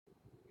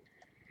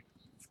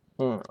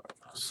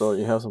So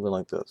you have something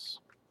like this,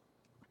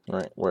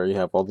 right, where you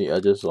have all the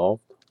edges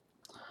solved,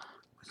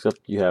 except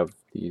you have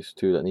these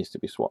two that needs to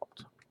be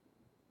swapped.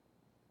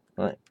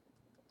 Right.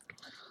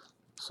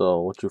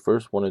 So what you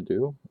first want to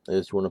do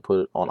is you want to put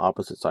it on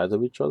opposite sides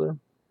of each other,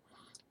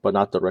 but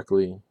not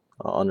directly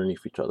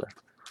underneath each other.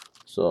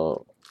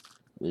 So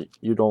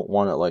you don't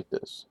want it like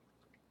this.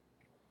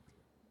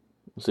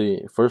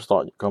 See, first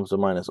thought comes to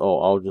mind is, oh,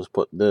 I'll just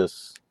put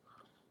this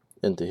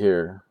into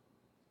here,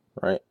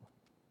 right?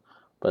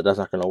 But that's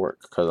not going to work,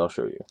 because I'll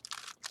show you.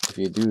 If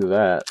you do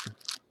that,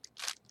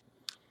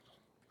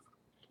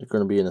 you're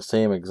going to be in the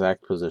same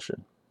exact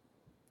position,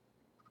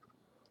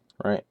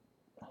 right?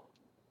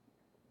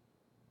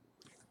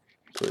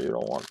 So you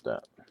don't want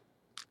that.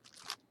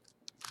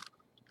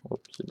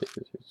 Whoopsie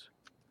daisies.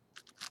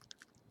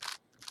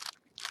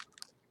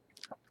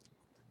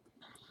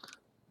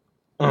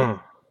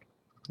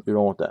 You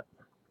don't want that.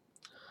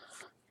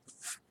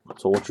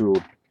 So what you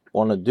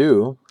want to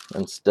do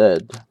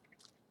instead,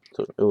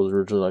 so it was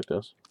originally like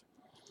this.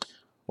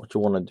 What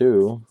you want to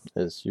do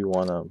is you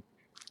want to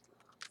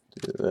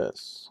do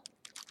this.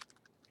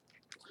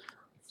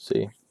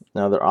 See,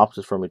 now they're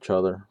opposite from each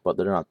other, but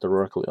they're not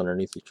directly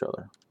underneath each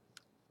other.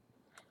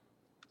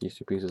 These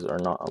two pieces are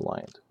not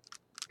aligned.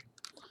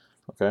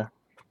 Okay,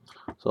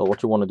 so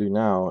what you want to do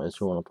now is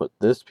you want to put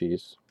this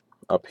piece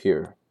up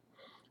here,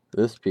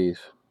 this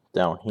piece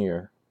down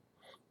here,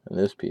 and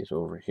this piece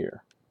over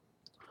here.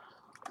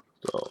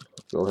 So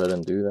go ahead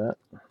and do that.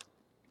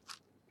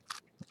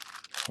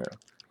 Here,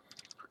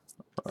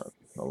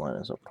 align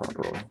this up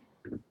properly.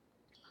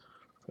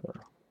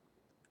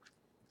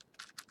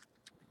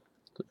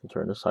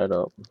 Turn this side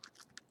up.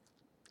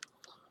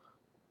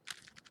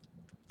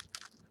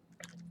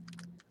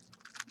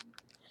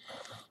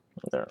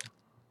 There.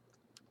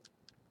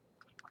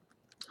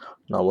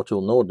 Now what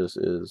you'll notice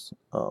is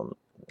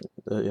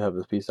you have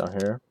this piece down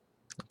here,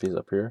 a piece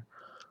up here,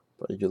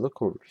 but if you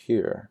look over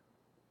here,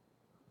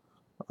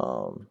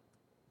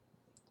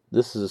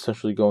 this is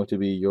essentially going to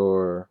be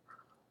your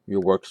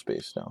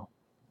workspace now.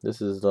 This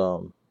is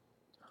the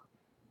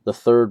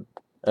third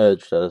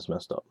edge that is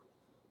messed up,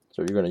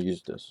 so you're going to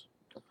use this.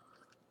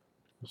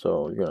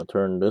 So you're going to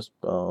turn this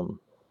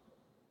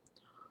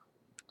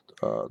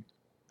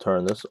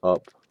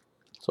up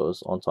so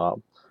it's on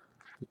top.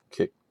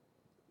 Kick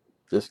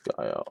this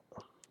guy out.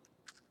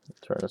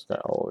 Turn this guy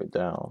all the way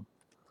down.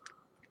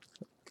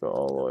 Go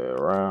all the way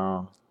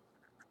around.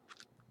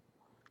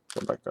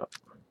 Go back up.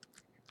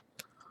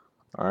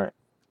 Alright.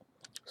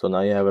 So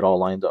now you have it all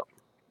lined up.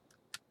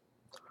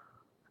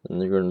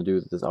 And you're going to do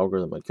this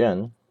algorithm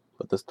again,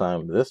 but this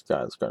time this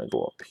guy is going to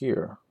go up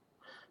here.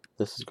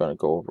 This is going to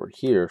go over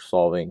here,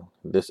 solving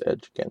this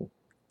edge again.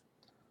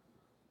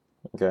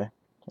 Okay?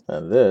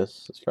 And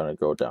this is going to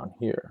go down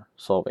here,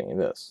 solving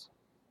this.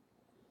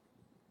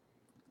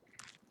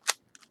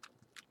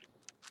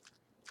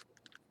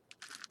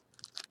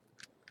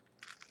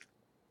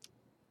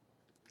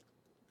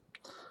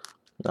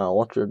 Now,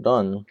 once you're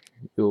done,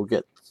 you'll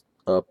get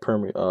a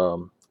parity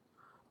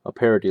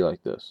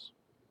like this.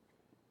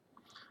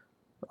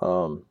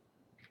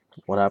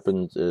 What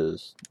happens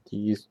is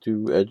these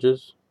two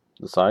edges,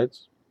 the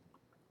sides,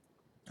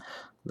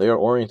 they are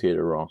orientated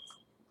wrong.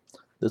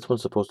 This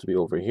one's supposed to be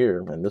over here,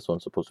 and this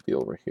one's supposed to be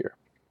over here.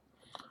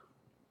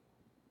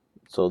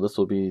 So this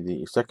will be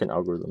the second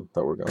algorithm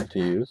that we're going to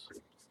use.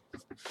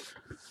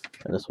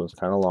 And this one's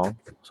kind of long,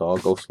 so I'll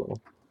go slow.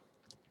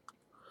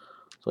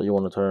 So you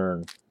want to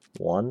turn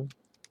 1,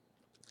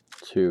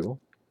 2,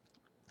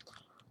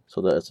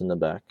 so that it's in the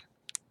back.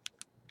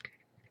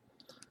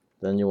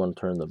 Then you want to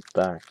turn the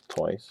back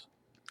twice.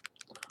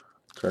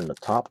 Turn the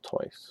top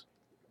twice.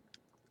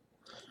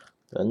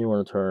 Then you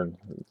want to turn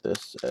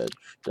this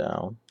edge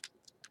down.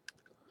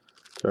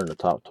 Turn the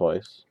top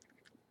twice.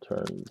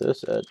 Turn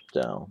this edge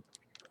down.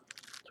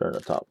 Turn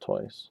the top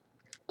twice.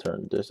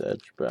 Turn this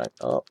edge back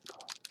up.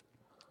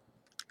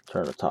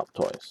 Turn the top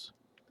twice.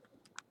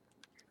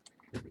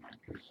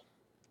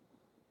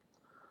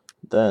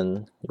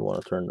 Then you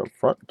want to turn the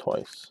front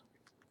twice.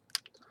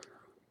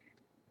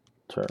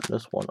 Turn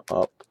this one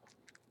up.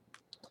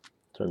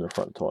 Turn the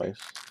front twice.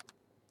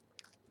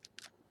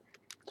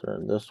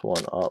 Turn this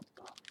one up.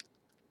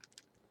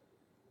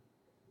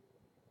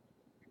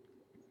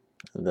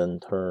 And then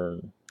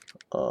turn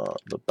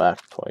the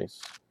back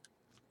twice.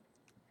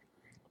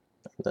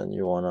 And then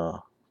you want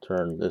to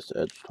turn this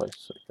edge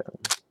twice again.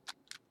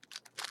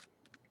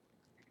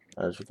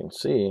 As you can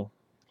see,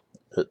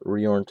 it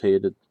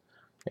reorientated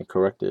and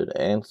corrected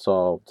and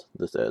solved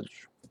this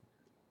edge.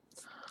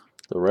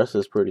 The rest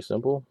is pretty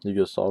simple. You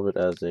just solve it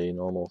as a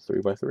normal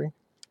 3x3.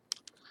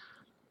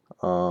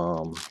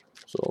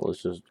 So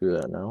let's just do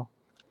that now.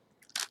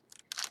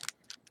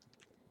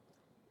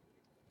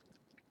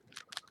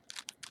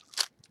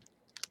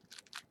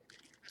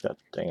 God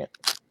dang it.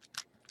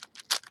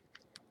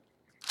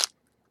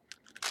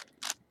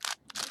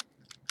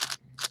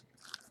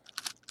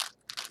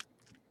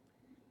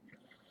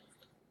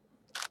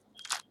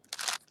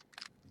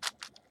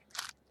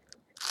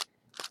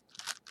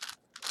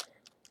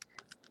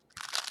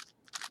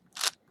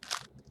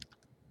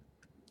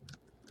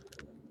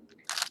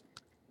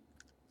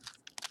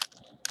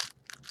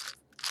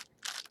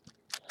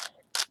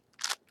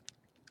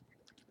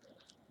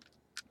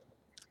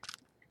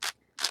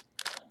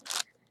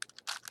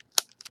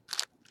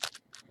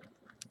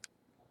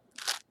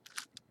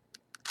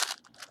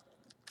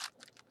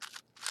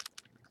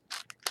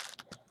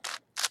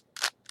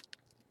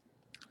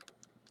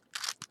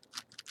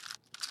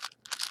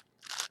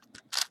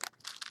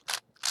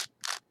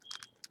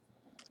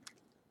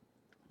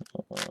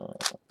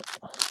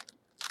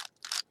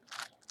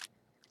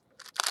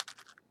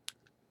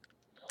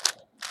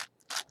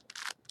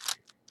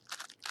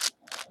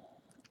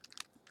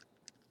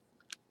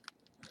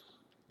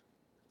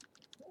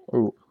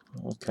 Ooh,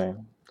 okay.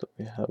 So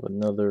we have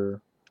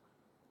another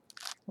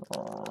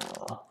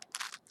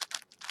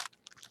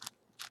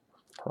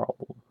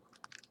problem.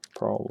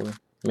 Probably.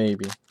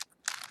 Maybe.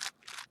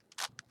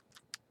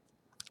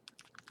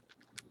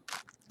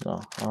 No,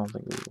 I don't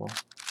think we will.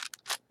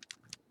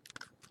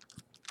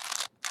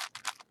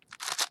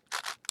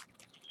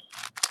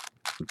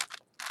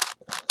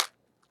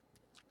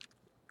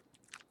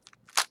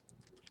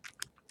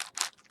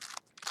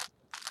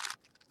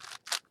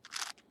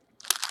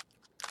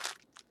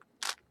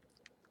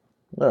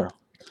 There.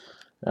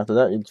 After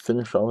that, you'd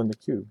finish solving the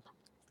cube.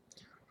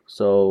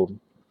 So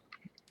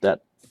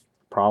that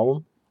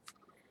problem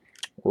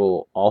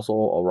will also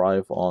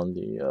arrive on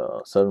the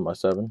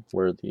 7x7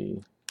 where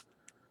the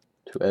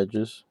two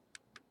edges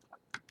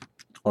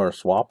are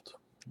swapped.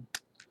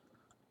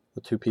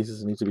 The two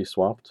pieces need to be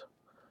swapped,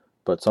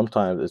 but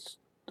sometimes it's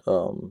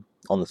on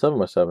the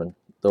 7x7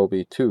 there will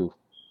be two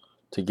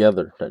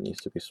together that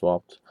needs to be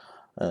swapped,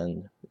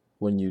 and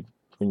when you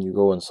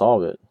go and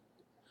solve it,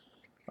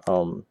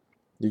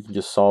 you can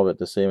just solve it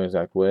the same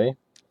exact way,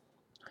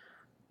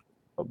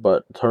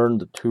 but turn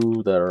the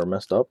two that are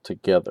messed up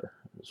together.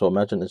 So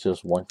imagine it's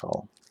just one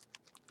column.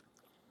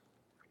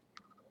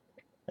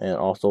 And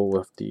also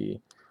with the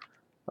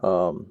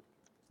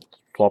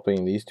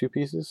swapping these two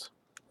pieces,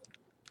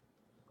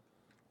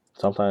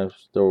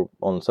 sometimes they'll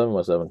on the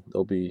 7x7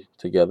 they'll be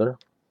together.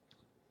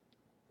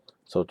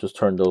 So just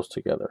turn those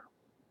together,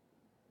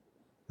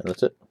 and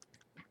that's it.